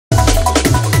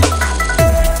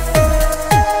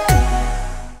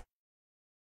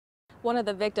One of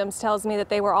the victims tells me that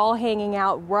they were all hanging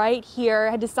out right here,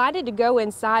 had decided to go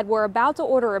inside, were about to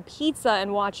order a pizza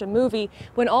and watch a movie,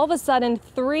 when all of a sudden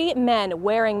 3 men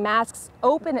wearing masks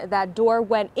opened that door,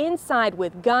 went inside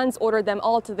with guns, ordered them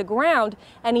all to the ground,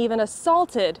 and even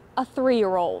assaulted a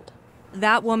 3-year-old.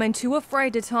 That woman too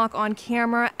afraid to talk on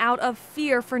camera out of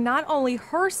fear for not only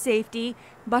her safety,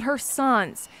 but her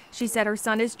son's. She said her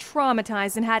son is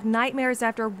traumatized and had nightmares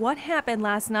after what happened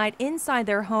last night inside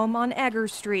their home on Egger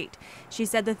Street. She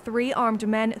said the 3 armed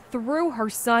men threw her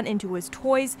son into his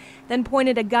toys, then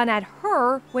pointed a gun at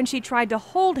her when she tried to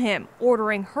hold him,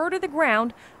 ordering her to the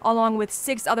ground along with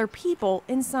 6 other people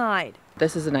inside.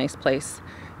 This is a nice place,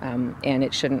 and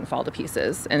it shouldn't fall to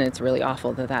pieces, and it's really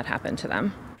awful that that happened to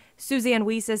them. Suzanne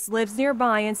Wiesis lives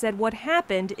nearby and said what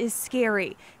happened is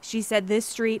scary. She said this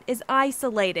street is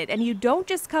isolated and you don't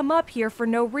just come up here for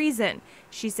no reason.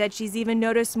 She said she's even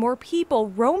noticed more people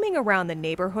roaming around the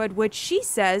neighborhood, which she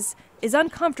says is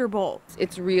uncomfortable.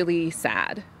 It's really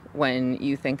sad when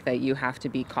you think that you have to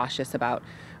be cautious about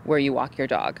where you walk your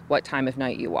dog, what time of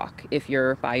night you walk, if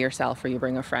you're by yourself or you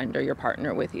bring a friend or your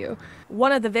partner with you.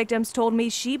 One of the victims told me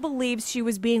she believes she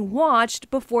was being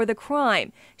watched before the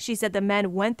crime. She said the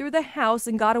men went through the house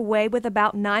and got away with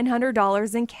about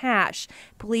 $900 in cash.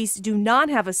 Police do not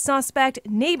have a suspect.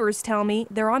 Neighbors tell me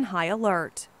they're on high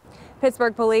alert.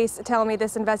 Pittsburgh police tell me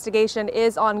this investigation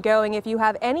is ongoing. If you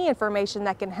have any information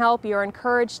that can help, you're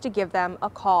encouraged to give them a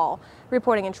call.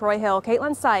 Reporting in Troy Hill,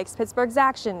 Caitlin Sykes, Pittsburgh's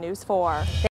Action News 4.